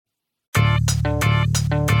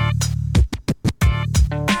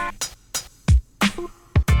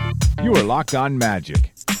You are Locked On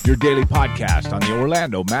Magic, your daily podcast on the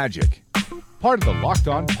Orlando Magic. Part of the Locked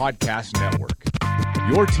On Podcast Network.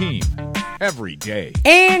 Your team every day.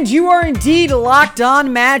 And you are indeed Locked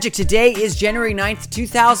On Magic. Today is January 9th,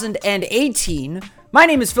 2018. My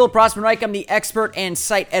name is Philip Rossman-Reich. I'm the expert and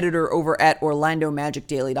site editor over at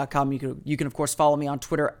OrlandoMagicDaily.com. You can, of course, follow me on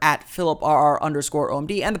Twitter at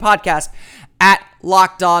PhilipRR_OMD and the podcast at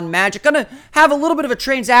Locked On Magic. Gonna have a little bit of a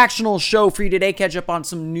transactional show for you today. Catch up on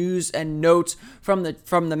some news and notes from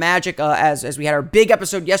the Magic as we had our big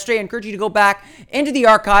episode yesterday. I encourage you to go back into the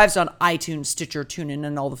archives on iTunes, Stitcher, TuneIn,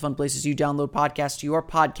 and all the fun places you download podcasts to your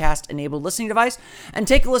podcast-enabled listening device. And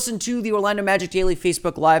take a listen to the Orlando Magic Daily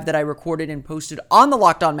Facebook Live that I recorded and posted on the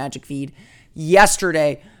Locked On Magic feed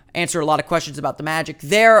yesterday. Answer a lot of questions about the Magic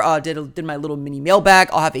there. Did my little mini mailbag.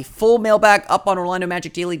 I'll have a full mailbag up on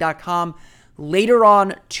OrlandoMagicDaily.com later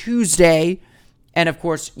on Tuesday, and of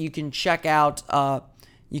course you can check out all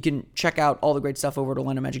the great stuff over at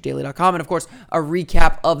OrlandoMagicDaily.com, and of course a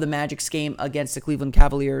recap of the Magic's game against the Cleveland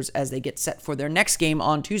Cavaliers as they get set for their next game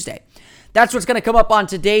on Tuesday. That's what's going to come up on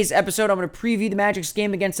today's episode. I'm going to preview the Magic's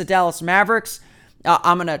game against the Dallas Mavericks.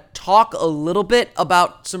 I'm going to talk a little bit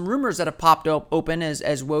about some rumors that have popped open as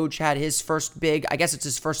Woj had his first big, I guess it's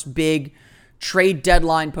his first big trade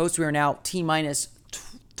deadline post. We are now T-minus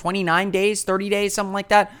 29 days, 30 days, something like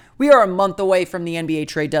that. We are a month away from the NBA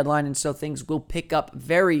trade deadline, and so things will pick up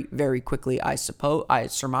very, very quickly, I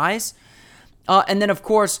surmise. And then, of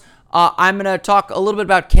course, I'm going to talk a little bit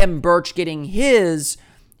about Khem Birch getting the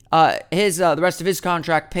rest of his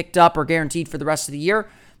contract picked up or guaranteed for the rest of the year,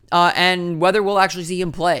 and whether we'll actually see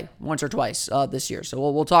him play once or twice this year. So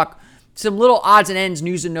we'll talk some little odds and ends,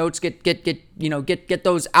 news and notes, get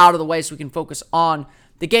those out of the way so we can focus on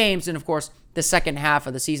the games and, of course, the second half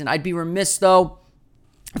of the season. I'd be remiss, though,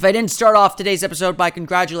 if I didn't start off today's episode by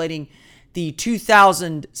congratulating the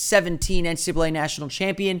 2017 NCAA National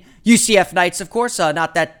Champion, UCF Knights, of course,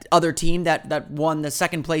 not that other team that won the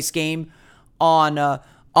second place game on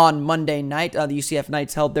Monday night. The UCF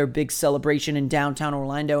Knights held their big celebration in downtown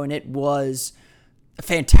Orlando, and it was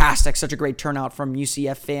fantastic. Such a great turnout from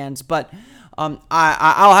UCF fans. But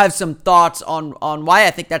I'll have some thoughts on why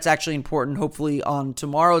I think that's actually important, hopefully on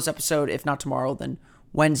tomorrow's episode. If not tomorrow, then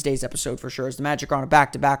Wednesday's episode for sure, as the Magic are on a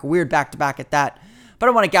back-to-back, a weird back-to-back at that. But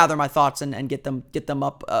I want to gather my thoughts and get them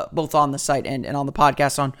up both on the site and on the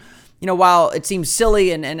podcast on, while it seems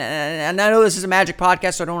silly, and I know this is a Magic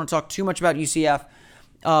podcast, so I don't want to talk too much about UCF,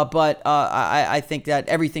 but I think that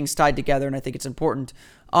everything's tied together, and I think it's important.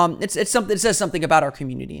 It says something about our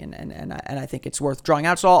community, and I think it's worth drawing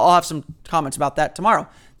out. So I'll have some comments about that tomorrow.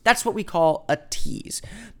 That's what we call a tease.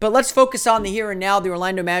 But let's focus on the here and now. The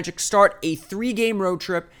Orlando Magic start a 3-game road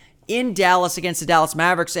trip in Dallas against the Dallas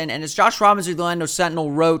Mavericks, and as Josh Robinson of the Orlando Sentinel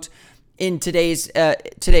wrote in today's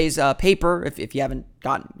paper, if you haven't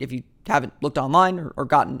looked online or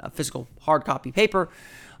gotten a physical hard copy paper,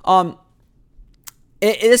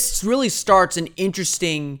 this really starts an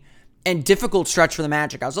interesting and difficult stretch for the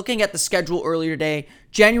Magic. I was looking at the schedule earlier today.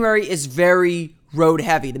 January is very road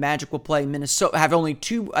heavy. The Magic will play Minnesota, have only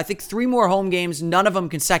 3 more home games, none of them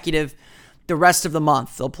consecutive the rest of the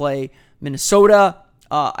month. They'll play Minnesota.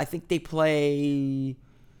 I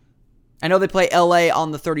know they play LA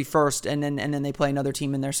on the 31st, and then they play another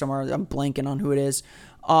team in there somewhere. I'm blanking on who it is.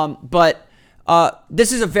 But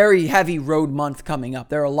this is a very heavy road month coming up.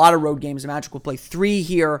 There are a lot of road games. The Magic will play 3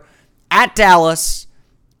 here at Dallas,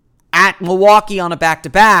 at Milwaukee on a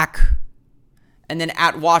back-to-back, and then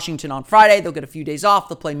at Washington on Friday. They'll get a few days off.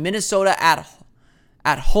 They'll play Minnesota at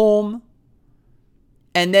home,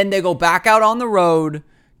 and then they go back out on the road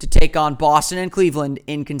to take on Boston and Cleveland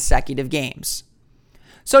in consecutive games.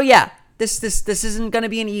 So yeah, this isn't going to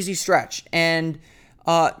be an easy stretch, and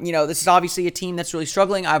this is obviously a team that's really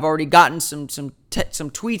struggling. I've already gotten some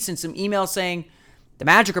tweets and some emails saying the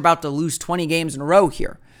Magic are about to lose 20 games in a row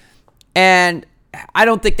here, and I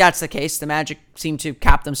don't think that's the case. The Magic seem to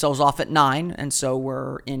cap themselves off at 9, and so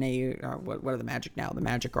we're in a what are the Magic now? The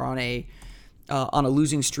Magic are on a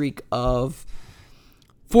losing streak of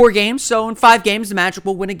 4 games. So in 5 games, the Magic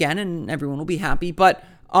will win again, and everyone will be happy. But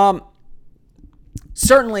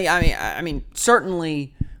certainly,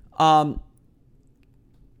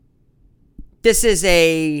 this is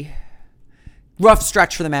a rough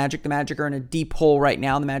stretch for the Magic. The Magic are in a deep hole right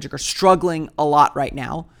now. The Magic are struggling a lot right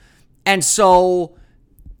now. And so,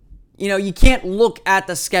 you can't look at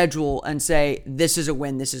the schedule and say, this is a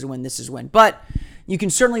win, this is a win, this is a win. But you can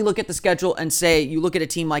certainly look at the schedule and say, you look at a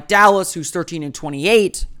team like Dallas, who's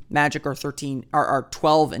 13-28. Magic are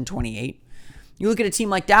 12-28. You look at a team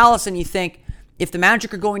like Dallas and you think, if the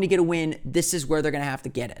Magic are going to get a win, this is where they're going to have to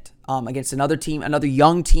get it. Against another team, another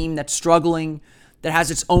young team that's struggling, that has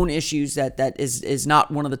its own issues, that is not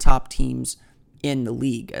one of the top teams in the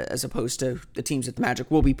league, as opposed to the teams that the Magic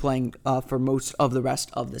will be playing for most of the rest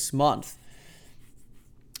of this month.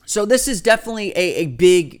 So this is definitely a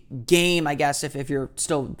big game, I guess, if you're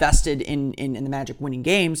still vested in the Magic winning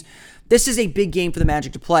games. This is a big game for the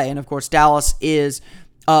Magic to play. And, of course, Dallas is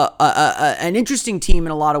an interesting team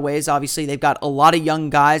in a lot of ways. Obviously, they've got a lot of young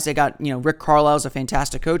guys. They got, Rick Carlisle's a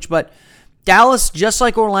fantastic coach. But Dallas, just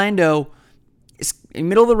like Orlando, is a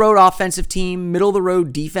middle-of-the-road offensive team,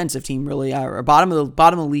 middle-of-the-road defensive team, really, or bottom of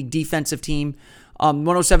the league defensive team.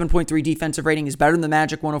 107.3 defensive rating is better than the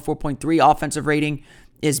Magic. 104.3 offensive rating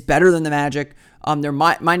is better than the Magic. Their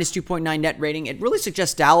minus 2.9 net rating. It really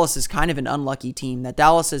suggests Dallas is kind of an unlucky team, that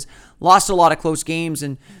Dallas has lost a lot of close games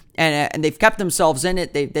and they've kept themselves in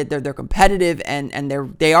it. They're competitive and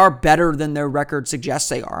they are better than their record suggests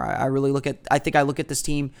they are. I think I look at this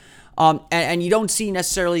team and you don't see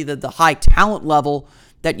necessarily the high talent level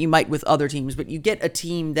that you might with other teams, but you get a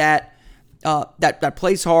team that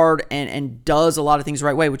plays hard and does a lot of things the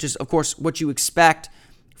right way, which is, of course, what you expect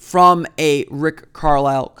from a Rick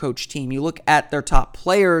Carlisle coach team. You look at their top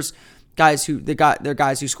players, guys who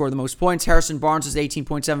score the most points. Harrison Barnes is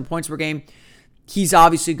 18.7 points per game. He's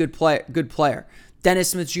obviously a good player. Dennis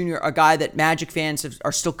Smith Jr., a guy that Magic fans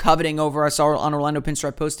are still coveting over. I saw on Orlando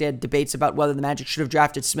Pinstripe Post, they had debates about whether the Magic should have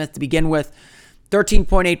drafted Smith to begin with.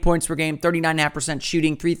 13.8 points per game, 39.5%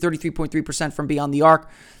 shooting, 33.3% from beyond the arc,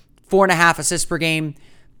 4.5 assists per game.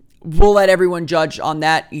 We'll let everyone judge on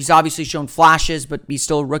that. He's obviously shown flashes, but he's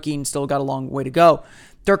still a rookie and still got a long way to go.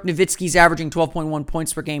 Dirk Nowitzki's averaging 12.1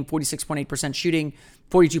 points per game, 46.8% shooting,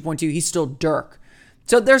 42.2. He's still Dirk.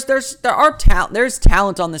 So there's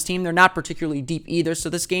talent on this team. They're not particularly deep either.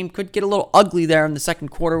 So this game could get a little ugly there in the second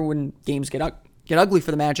quarter when games get ugly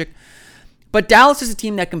for the Magic. But Dallas is a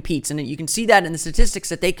team that competes, and you can see that in the statistics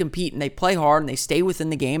that they compete and they play hard and they stay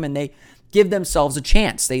within the game and they give themselves a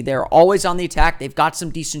chance. They're always on the attack. They've got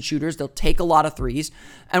some decent shooters. They'll take a lot of threes.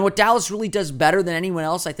 And what Dallas really does better than anyone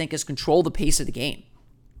else, I think, is control the pace of the game.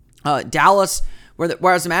 Dallas,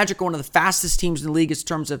 whereas the Magic are one of the fastest teams in the league in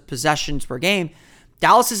terms of possessions per game,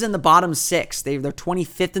 Dallas is in the bottom 6. They're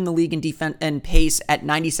 25th in the league in defense and pace at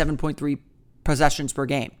 97.3 possessions per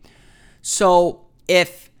game. So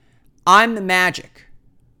if I'm the Magic,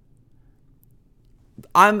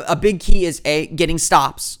 a big key is getting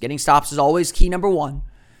stops. Getting stops is always key number one.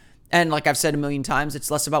 And like I've said a million times, it's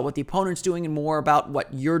less about what the opponent's doing and more about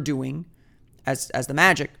what you're doing as the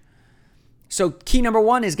Magic. So key number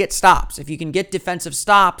one is get stops. If you can get defensive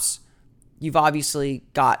stops, you've obviously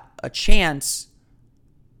got a chance.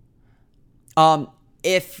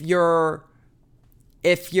 If you're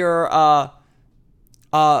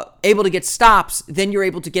able to get stops, then you're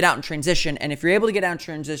able to get out in transition. And if you're able to get out in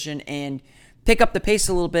transition and pick up the pace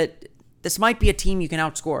a little bit, this might be a team you can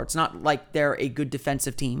outscore. It's not like they're a good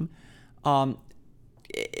defensive team. I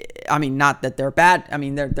mean, not that they're bad. I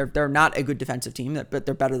mean, they're not a good defensive team, but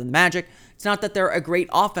they're better than the Magic. It's not that they're a great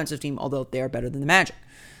offensive team, although they are better than the Magic.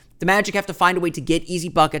 The Magic have to find a way to get easy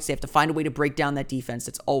buckets. They have to find a way to break down that defense.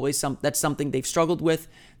 That's something they've struggled with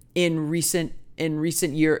in recent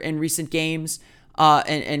games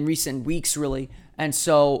and recent weeks, really. And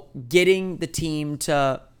so getting the team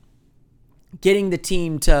to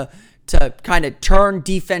kind of turn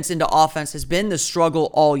defense into offense has been the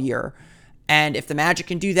struggle all year. And if the Magic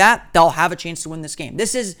can do that, they'll have a chance to win this game.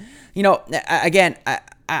 This is, again,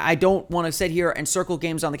 I don't want to sit here and circle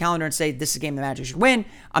games on the calendar and say this is a game the Magic should win.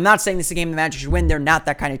 I'm not saying this is a game the Magic should win. They're not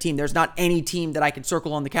that kind of team. There's not any team that I can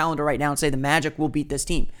circle on the calendar right now and say the Magic will beat this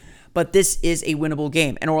team. But this is a winnable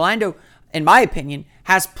game. And Orlando, in my opinion,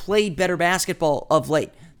 has played better basketball of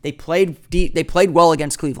late. They played well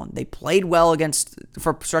against Cleveland. They played well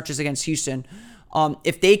for stretches against Houston.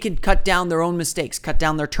 If they can cut down their own mistakes, cut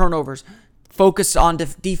down their turnovers, focus on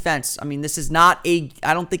defense. I mean,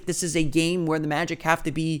 I don't think this is a game where the Magic have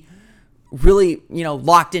to be really,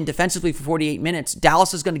 locked in defensively for 48 minutes.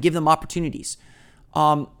 Dallas is going to give them opportunities.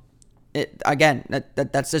 That's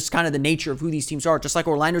just kind of the nature of who these teams are. Just like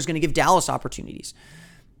Orlando is going to give Dallas opportunities.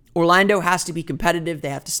 Orlando has to be competitive. They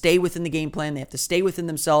have to stay within the game plan. They have to stay within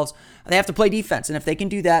themselves. They have to play defense. And if they can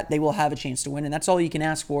do that, they will have a chance to win. And that's all you can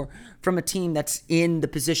ask for from a team that's in the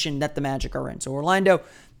position that the Magic are in. So Orlando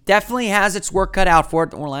definitely has its work cut out for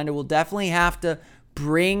it. Orlando will definitely have to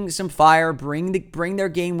bring some fire, bring their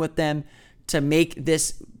game with them to make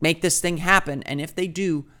this thing happen. And if they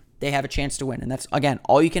do, they have a chance to win. And that's, again,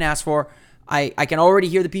 all you can ask for. I can already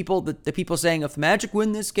hear the people saying, if the Magic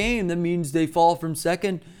win this game, that means they fall from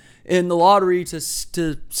second in the lottery to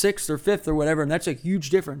 6th or 5th or whatever, and that's a huge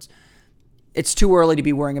difference. It's too early to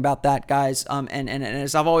be worrying about that, guys. And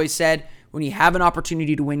as I've always said, when you have an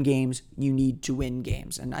opportunity to win games, you need to win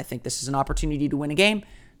games. And I think this is an opportunity to win a game.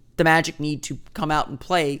 The Magic need to come out and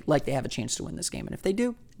play like they have a chance to win this game. And if they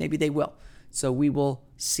do, maybe they will. So we will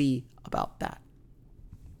see about that.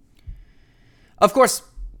 Of course,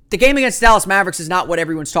 the game against Dallas Mavericks is not what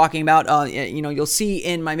everyone's talking about. You'll see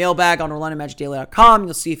in my mailbag on OrlandoMagicDaily.com.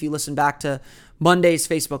 You'll see if you listen back to Monday's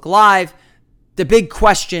Facebook Live. The big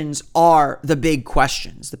questions are the big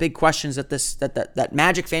questions. The big questions that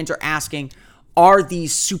Magic fans are asking are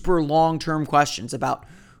these super long-term questions about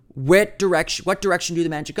what direction do the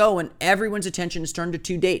Magic go, and everyone's attention is turned to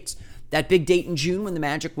 2 dates. That big date in June when the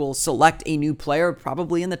Magic will select a new player,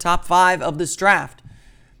 probably in the top 5 of this draft.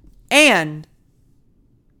 And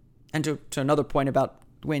to another point about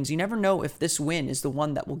wins, you never know if this win is the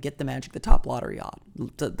one that will get the Magic the top lottery odd,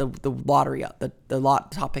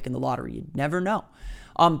 top pick in the lottery. You never know.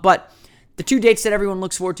 But the 2 dates that everyone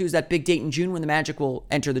looks forward to is that big date in June when the Magic will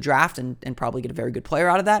enter the draft and probably get a very good player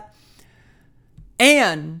out of that.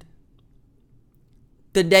 And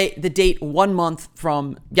the date 1 month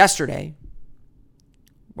from yesterday,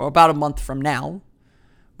 or about a month from now,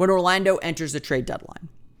 when Orlando enters the trade deadline.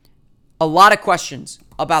 A lot of questions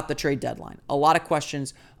about the trade deadline. A lot of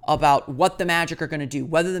questions about what the Magic are going to do,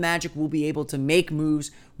 whether the Magic will be able to make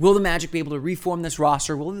moves. Will the Magic be able to reform this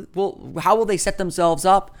roster? How will they set themselves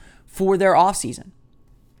up for their offseason?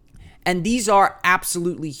 And these are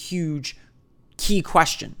absolutely huge, key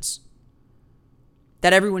questions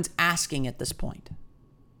that everyone's asking at this point.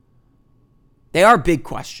 They are big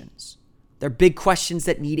questions. They're big questions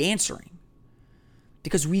that need answering,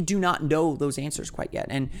 because we do not know those answers quite yet.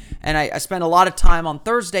 And I spent a lot of time on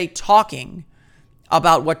Thursday talking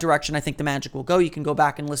about what direction I think the Magic will go. You can go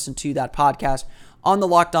back and listen to that podcast on the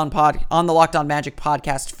Locked On Magic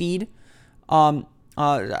podcast feed.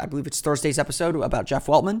 I believe it's Thursday's episode about Jeff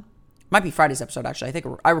Weltman. Might be Friday's episode, actually. I think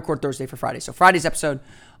I record Thursday for Friday. So Friday's episode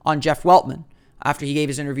on Jeff Weltman after he gave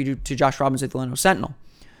his interview to Josh Robbins at the Orlando Sentinel.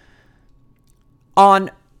 On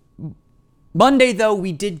Monday, though,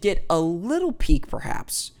 we did get a little peek,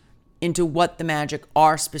 perhaps, into what the Magic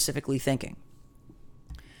are specifically thinking.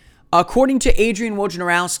 According to Adrian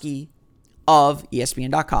Wojnarowski of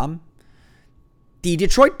ESPN.com, the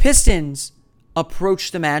Detroit Pistons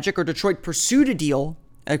approached the Magic, or Detroit pursued a deal,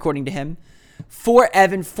 according to him, for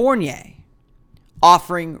Evan Fournier,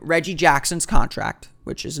 offering Reggie Jackson's contract,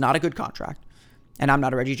 which is not a good contract, and I'm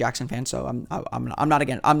not a Reggie Jackson fan, so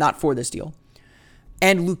I'm not for this deal,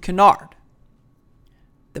 and Luke Kennard.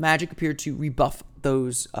 The Magic appeared to rebuff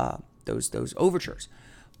those overtures.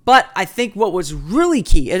 But I think what was really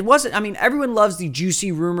key, everyone loves the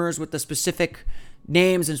juicy rumors with the specific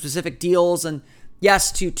names and specific deals. And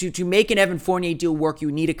yes, to make an Evan Fournier deal work, you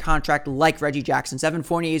need a contract like Reggie Jackson's. Evan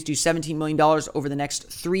Fournier is due $17 million over the next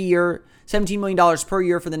 3 years, $17 million per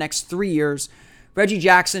year for the next 3 years. Reggie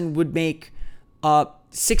Jackson would make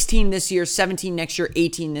 16 this year, 17 next year,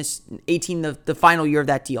 18 the final year of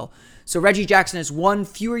that deal. So Reggie Jackson has 1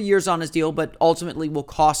 fewer years on his deal, but ultimately will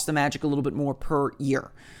cost the Magic a little bit more per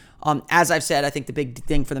year. As I've said, I think the big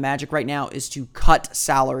thing for the Magic right now is to cut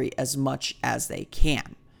salary as much as they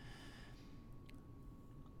can.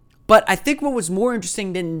 But I think what was more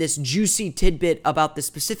interesting than this juicy tidbit about the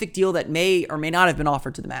specific deal that may or may not have been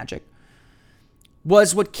offered to the Magic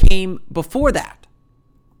was what came before that,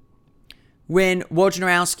 when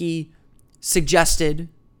Wojnarowski suggested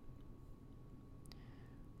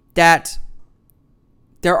that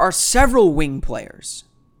there are several wing players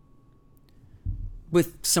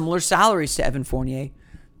with similar salaries to Evan Fournier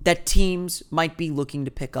that teams might be looking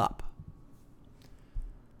to pick up.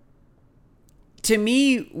 To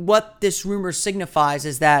me, what this rumor signifies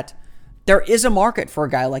is that there is a market for a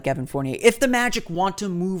guy like Evan Fournier. If the Magic want to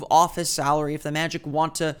move off his salary, if the Magic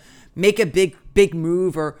want to make a big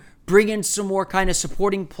move or bring in some more kind of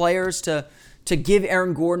supporting players to give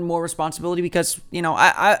Aaron Gordon more responsibility, because,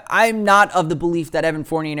 I'm not of the belief that Evan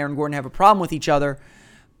Fournier and Aaron Gordon have a problem with each other,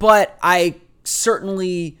 but I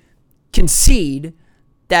certainly concede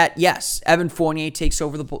that, yes, Evan Fournier takes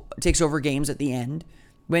over games at the end,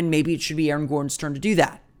 when maybe it should be Aaron Gordon's turn to do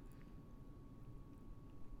that.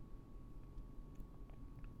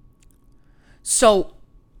 So,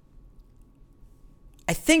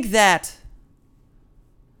 I think that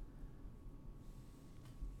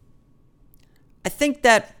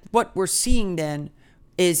what we're seeing then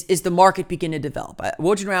is the market begin to develop.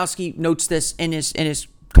 Wojnarowski notes this in his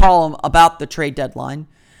column about the trade deadline.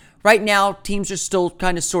 Right now, teams are still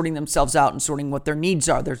kind of sorting themselves out and sorting what their needs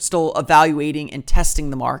are. They're still evaluating and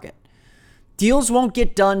testing the market. Deals won't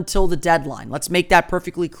get done till the deadline. Let's make that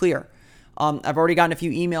perfectly clear. I've already gotten a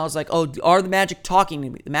few emails like, oh, are the Magic talking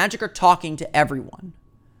to me? The Magic are talking to everyone.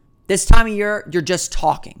 This time of year, you're just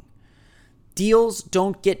talking. Deals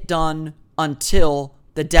don't get done until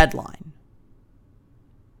the deadline.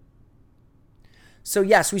 So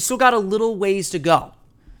yes, we still got a little ways to go.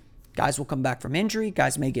 Guys will come back from injury.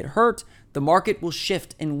 Guys may get hurt. The market will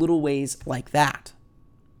shift in little ways like that.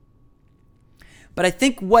 But I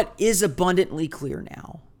think what is abundantly clear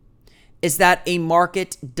now is that a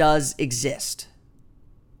market does exist.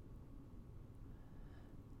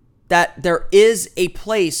 That there is a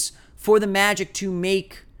place for the Magic to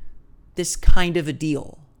make this kind of a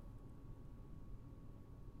deal.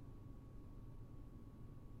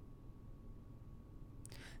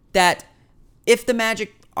 That if the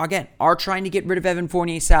Magic, again, are trying to get rid of Evan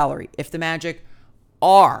Fournier's salary, if the Magic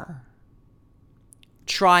are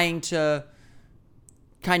trying to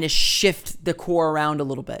kind of shift the core around a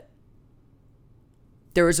little bit,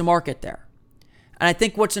 there is a market there. And I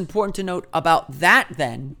think what's important to note about that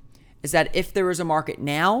then is that if there is a market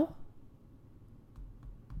now,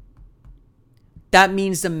 that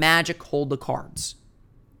means the Magic hold the cards.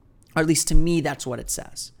 Or at least to me, that's what it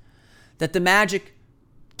says. That the Magic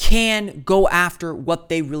can go after what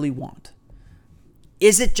they really want.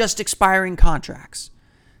 Is it just expiring contracts?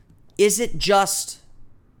 Is it just...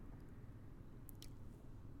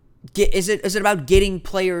 Is it about getting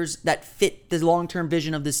players that fit the long-term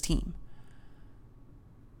vision of this team?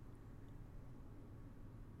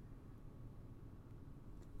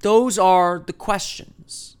 Those are the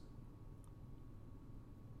questions.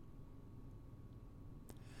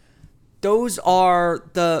 Those are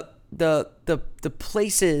the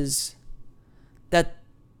places that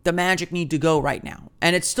the Magic need to go right now.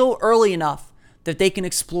 And it's still early enough that they can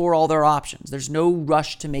explore all their options. There's no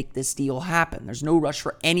rush to make this deal happen. There's no rush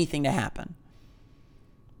for anything to happen.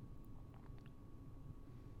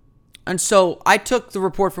 And so I took the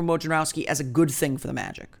report from Wojnarowski as a good thing for the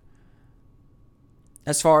Magic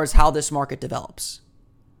as far as how this market develops.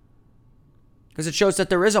 Because it shows that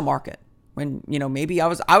there is a market. When, maybe I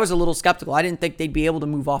was a little skeptical. I didn't think they'd be able to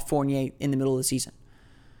move off Fournier in the middle of the season.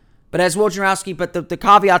 But as Wojnarowski, the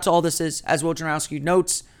caveat to all this is, as Wojnarowski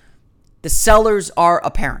notes, the sellers are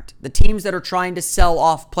apparent. The teams that are trying to sell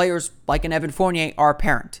off players like an Evan Fournier are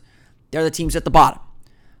apparent. They're the teams at the bottom.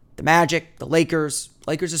 The Magic, the Lakers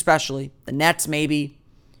especially, the Nets maybe.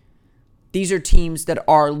 These are teams that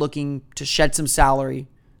are looking to shed some salary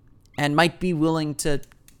and might be willing to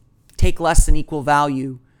take less than equal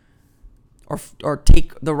value or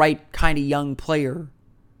take the right kind of young player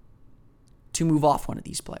to move off one of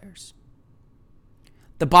these players.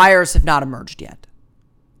 The buyers have not emerged yet.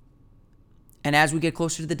 And as we get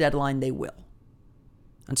closer to the deadline, they will.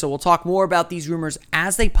 And so we'll talk more about these rumors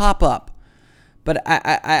as they pop up. But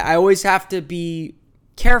I always have to be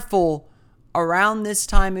careful around this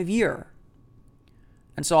time of year.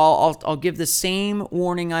 And so I'll give the same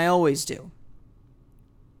warning I always do.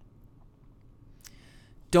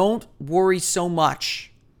 Don't worry so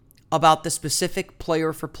much about the specific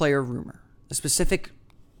player-for-player rumor, the specific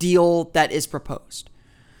deal that is proposed.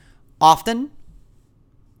 Often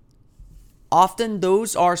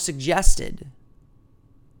those are suggested.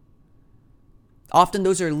 Often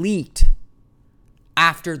those are leaked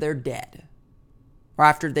after they're dead or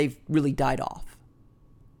after they've really died off.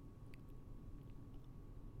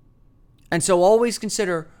 And so always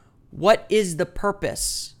consider, what is the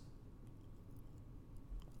purpose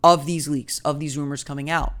of these leaks, of these rumors coming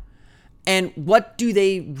out? And what do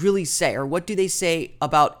they really say, or what do they say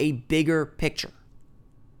about a bigger picture?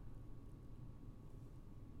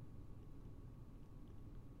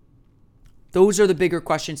 Those are the bigger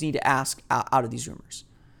questions you need to ask out of these rumors.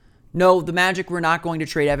 No, the Magic were not going to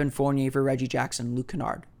trade Evan Fournier for Reggie Jackson and Luke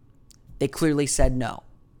Kennard. They clearly said no,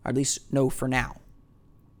 or at least no for now.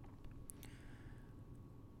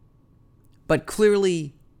 But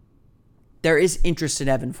clearly, there is interest in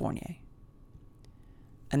Evan Fournier.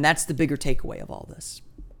 And that's the bigger takeaway of all this.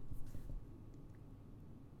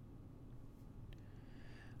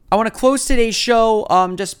 I want to close today's show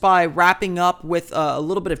just by wrapping up with a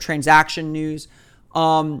little bit of transaction news.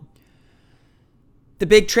 The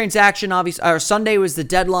big transaction, obviously, Sunday was the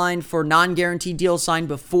deadline for non-guaranteed deals signed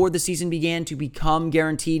before the season began to become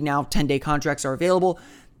guaranteed. Now 10-day contracts are available.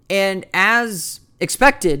 And as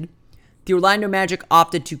expected, the Orlando Magic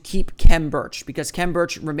opted to keep Khem Birch because Khem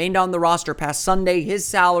Birch remained on the roster past Sunday. His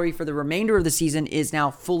salary for the remainder of the season is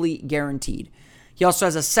now fully guaranteed. He also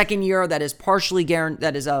has a second year that is partially guaranteed,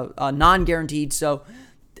 that is a non-guaranteed. So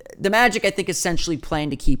the Magic, I think, essentially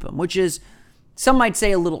plan to keep him, which is Some might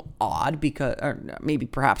say a little odd because, or maybe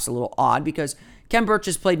perhaps a little odd because Khem Birch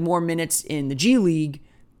has played more minutes in the G League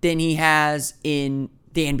than he has in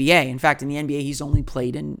the NBA. In fact, in the NBA, he's only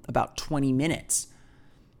played in about 20 minutes.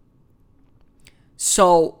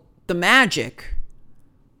 So the Magic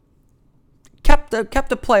kept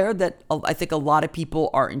a player that I think a lot of people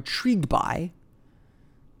are intrigued by,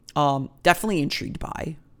 definitely intrigued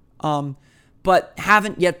by, but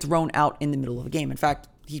haven't yet thrown out in the middle of a game. In fact,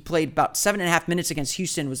 he played about 7.5 minutes against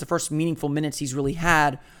Houston. It was the first meaningful minutes he's really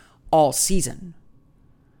had all season.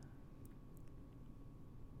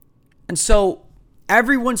 And so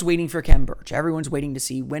everyone's waiting for Khem Birch. Everyone's waiting to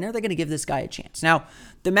see when are they going to give this guy a chance. Now,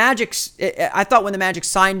 the Magic, I thought when the Magic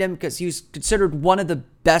signed him, because he was considered one of the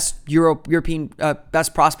best European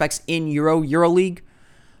best prospects in EuroLeague,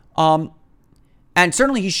 and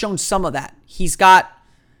certainly he's shown some of that. He's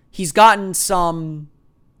gotten some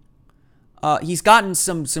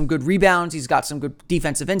good rebounds. He's got some good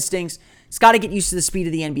defensive instincts. He's got to get used to the speed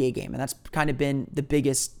of the NBA game, and that's kind of been the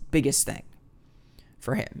biggest thing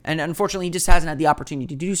for him. And unfortunately, he just hasn't had the opportunity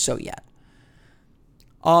to do so yet.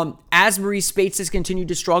 As Maurice Spates has continued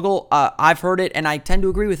to struggle, I've heard it, and I tend to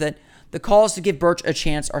agree with it. The calls to give Birch a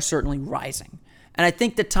chance are certainly rising. And I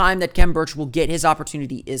think the time that Khem Birch will get his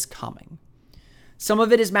opportunity is coming. Some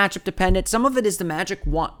of it is matchup dependent. Some of it is the Magic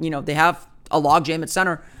want, they have a logjam at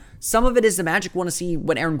center. Some of it is the Magic want to see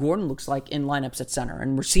what Aaron Gordon looks like in lineups at center.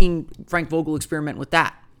 And we're seeing Frank Vogel experiment with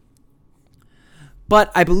that.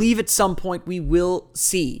 But I believe at some point we will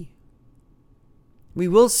see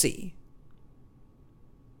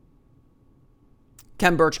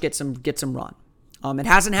Khem Birch get some run. It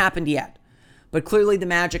hasn't happened yet, but clearly the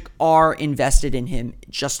Magic are invested in him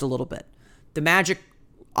just a little bit. The Magic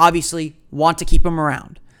obviously want to keep him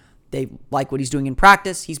around. They like what he's doing in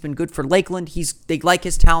practice. He's been good for Lakeland. They like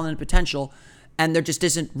his talent and potential, and there just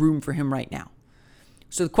isn't room for him right now.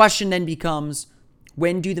 So the question then becomes,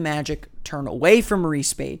 when do the Magic turn away from Maurice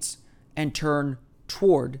Spates and turn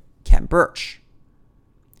toward Khem Birch?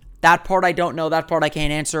 That part I don't know. That part I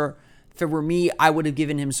can't answer. If it were me, I would have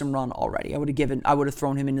given him some run already. I would have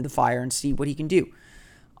thrown him into the fire and see what he can do.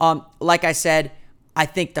 Like I said, I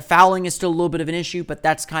think the fouling is still a little bit of an issue, but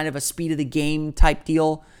that's kind of a speed of the game type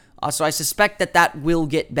deal. So I suspect that will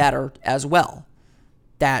get better as well.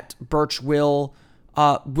 That Birch will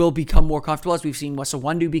become more comfortable, as we've seen Wes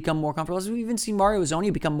Iwundu become more comfortable, as we've even seen Mario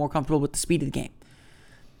Hezonja become more comfortable with the speed of the game.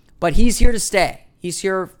 But he's here to stay. He's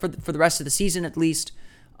here for the rest of the season at least.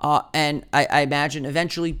 And I imagine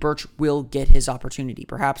eventually Birch will get his opportunity.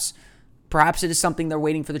 Perhaps it is something they're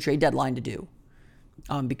waiting for the trade deadline to do.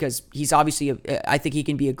 Because he's obviously, I think he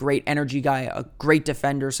can be a great energy guy, a great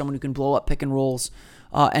defender, someone who can blow up pick and rolls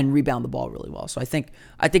and rebound the ball really well. So I think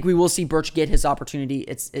we will see Birch get his opportunity.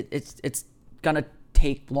 It's gonna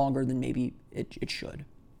take longer than maybe it should.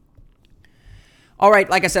 All right,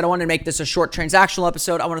 like I said, I wanted to make this a short transactional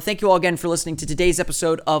episode. I want to thank you all again for listening to today's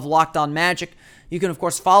episode of Locked On Magic. You can, of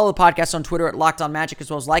course, follow the podcast on Twitter at Locked On Magic,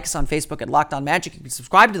 as well as like us on Facebook at Locked On Magic. You can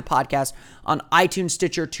subscribe to the podcast on iTunes,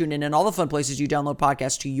 Stitcher, TuneIn, and all the fun places you download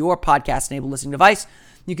podcasts to your podcast-enabled listening device.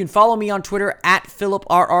 You can follow me on Twitter at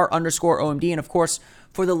PhilipRR_OMD. And, of course,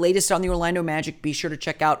 for the latest on the Orlando Magic, be sure to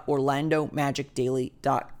check out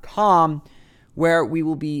OrlandoMagicDaily.com, where we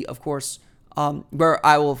will be, of course, where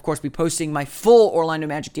I will, of course, be posting my full Orlando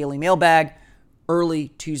Magic Daily mailbag early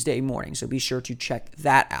Tuesday morning. So be sure to check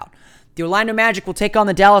that out. The Orlando Magic will take on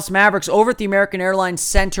the Dallas Mavericks over at the American Airlines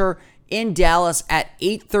Center in Dallas at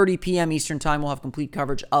 8:30 p.m. Eastern Time. We'll have complete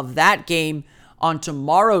coverage of that game on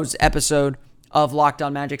tomorrow's episode of Locked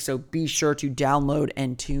On Magic. So be sure to download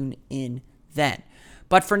and tune in then.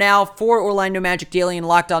 But for now, for Orlando Magic Daily and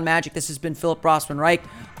Locked On Magic, this has been Philip Rossman Reich.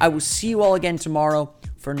 I will see you all again tomorrow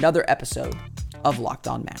for another episode of Locked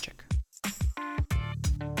On Magic.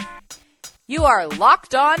 You are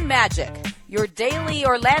Locked On Magic, your daily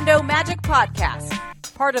Orlando Magic podcast,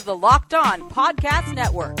 part of the Locked On Podcast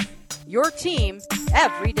Network, your team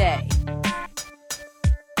every day.